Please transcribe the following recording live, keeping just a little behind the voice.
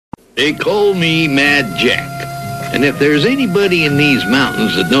They call me Mad Jack. And if there's anybody in these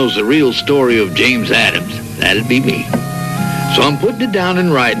mountains that knows the real story of James Adams, that'd be me. So I'm putting it down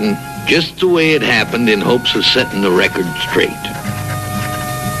in writing just the way it happened in hopes of setting the record straight.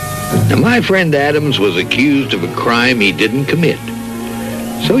 Now, my friend Adams was accused of a crime he didn't commit.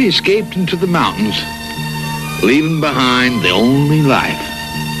 So he escaped into the mountains, leaving behind the only life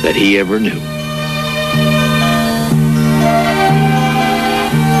that he ever knew.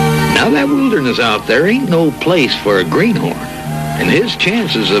 Now, that wilderness out there ain't no place for a greenhorn, and his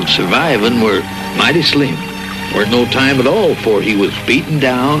chances of surviving were mighty slim. Weren't no time at all for he was beaten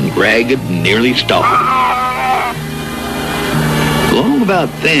down, ragged, and nearly starved. Long about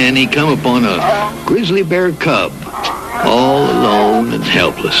then, he come upon a grizzly bear cub, all alone and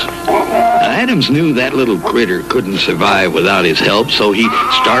helpless. Now, Adams knew that little critter couldn't survive without his help, so he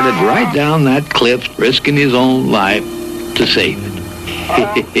started right down that cliff, risking his own life to save it.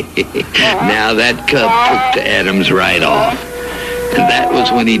 Now, that cub took to Adams right off, and that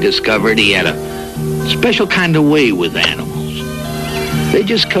was when he discovered he had a special kind of way with animals. They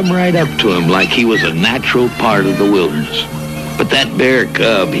just come right up to him like he was a natural part of the wilderness. But that bear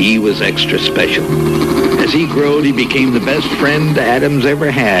cub, he was extra special. As he growed, he became the best friend Adams ever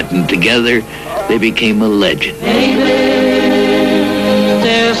had, and together they became a legend. Maybe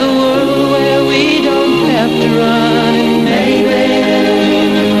there's a world where we don't have to run, and maybe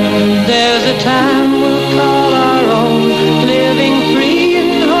there's a time we'll call our own, living free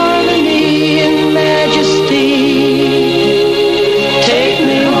in harmony and majesty. Take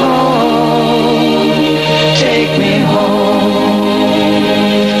me home, take me home,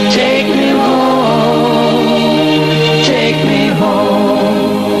 take me home, take me home.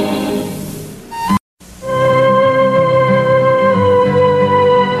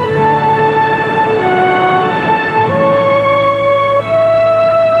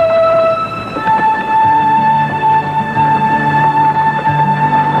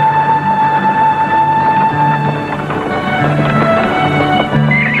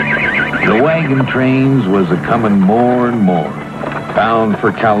 Wagon trains was a-coming more and more, bound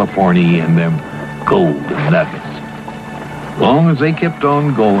for California and them golden nuggets. Long as they kept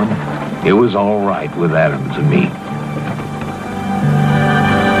on going, it was all right with Adams and me.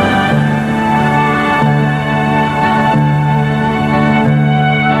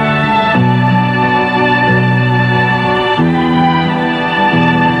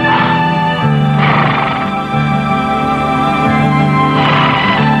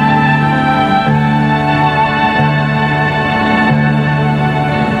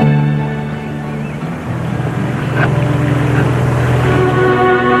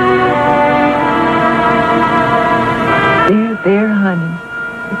 There, honey.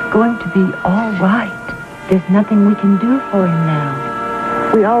 It's going to be all right. There's nothing we can do for him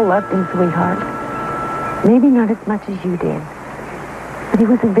now. We all loved him, sweetheart. Maybe not as much as you did. But he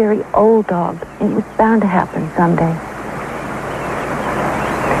was a very old dog, and it was bound to happen someday.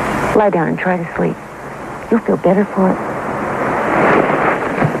 Lie down and try to sleep. You'll feel better for it.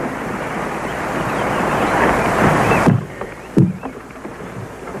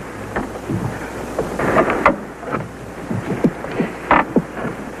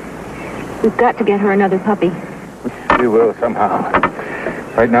 We've got to get her another puppy. We will somehow.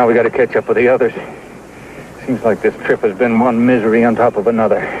 Right now we got to catch up with the others. Seems like this trip has been one misery on top of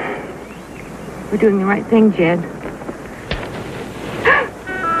another. We're doing the right thing, Jed.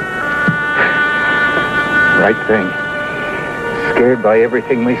 Right thing. Scared by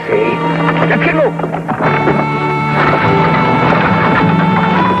everything we see. Kiddo!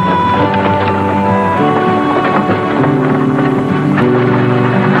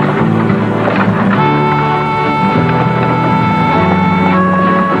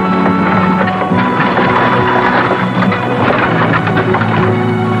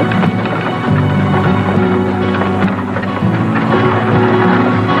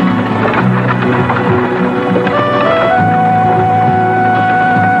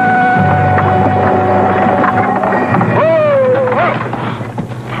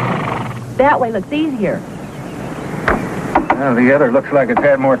 That way looks easier. Well, the other looks like it's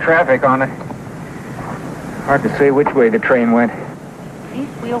had more traffic on it. Hard to say which way the train went. These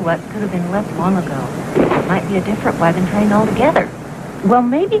wheel ruts could have been left long ago. It might be a different wagon train altogether. Well,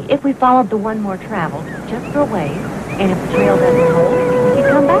 maybe if we followed the one more traveled, just for a ways, and if the trail doesn't hold, we could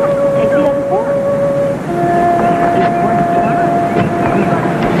come back, take the other fork. It's worth trying.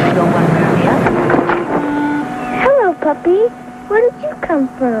 We're going to go one way or the other. Hello, puppy. Where did you come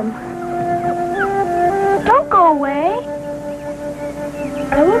from? Don't go away.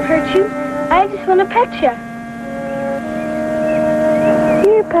 I won't hurt you. I just want to pet you.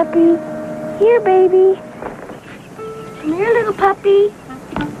 Here, puppy. puppy. Here, baby. Come here, little puppy.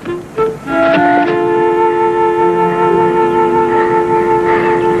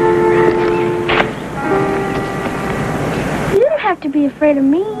 You don't have to be afraid of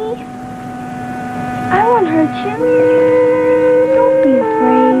me. I won't hurt you. Don't be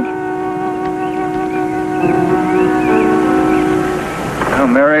afraid. Now,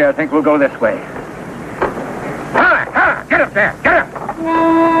 Mary, I think we'll go this way. Ha! Ha! Get up there! Get up! Ha!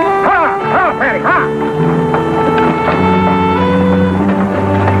 Ha, Patty! Ha!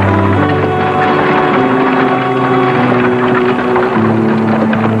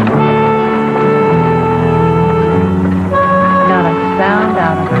 Not a sound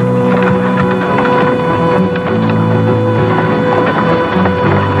out of her.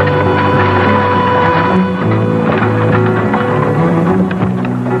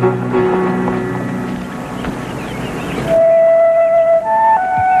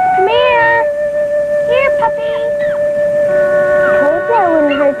 Come here. Here, puppy. Told you I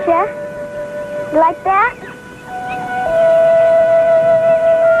wouldn't hurt you. You like that?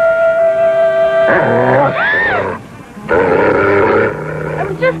 I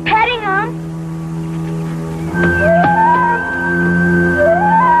was just petting him.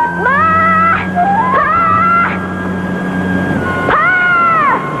 Ma! Pa! Pa!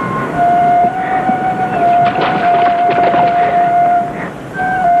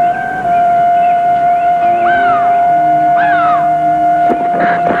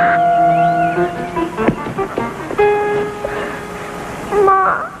 Ma!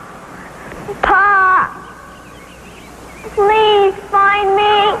 Pa! Please find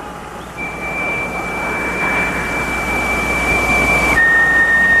me.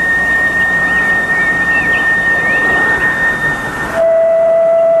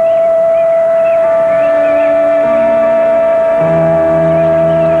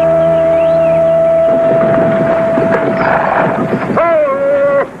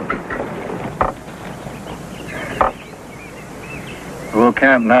 We'll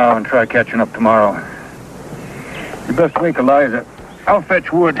camp now and try catching up tomorrow. You best wake Eliza. I'll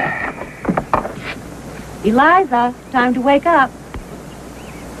fetch wood. Eliza, time to wake up.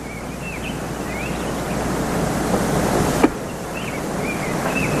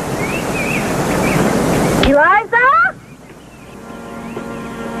 Eliza?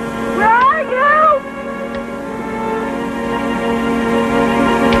 Where are you?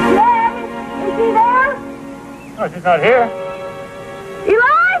 Len, is he there? Oh, she's not here.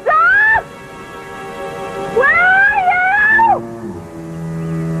 Eliza! Where are you?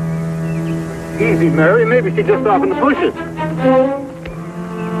 Easy, Mary. Maybe she's just off in the bushes.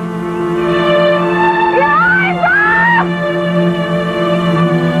 Eliza!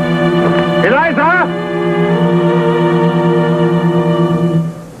 Eliza!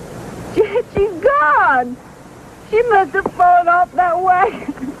 She's gone. She must have fallen off that way.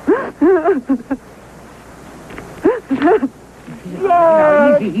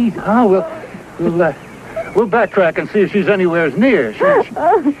 Now, easy. Huh? We'll backtrack and see if she's anywhere near. She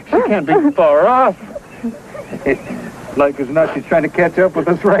can't be far off. Like as not, she's trying to catch up with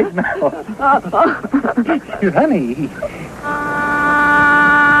us right now. Honey.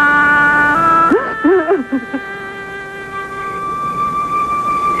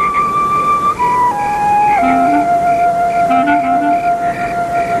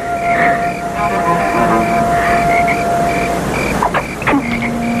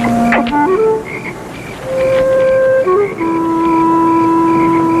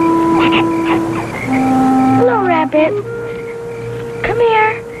 Hello, Rabbit. Come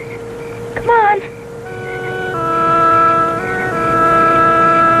here. Come on.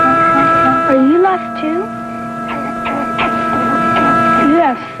 Are you lost too? You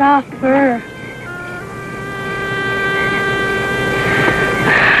have soft fur.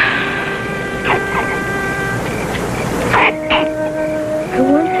 I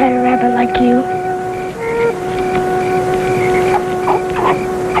once had a rabbit like you.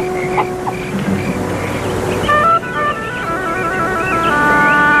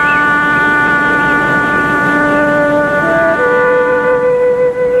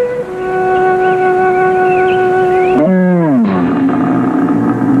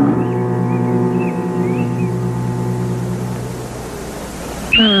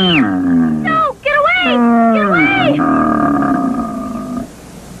 No, get away! Get away!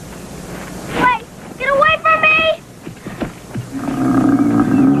 Wait, get away from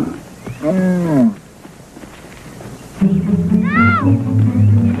me!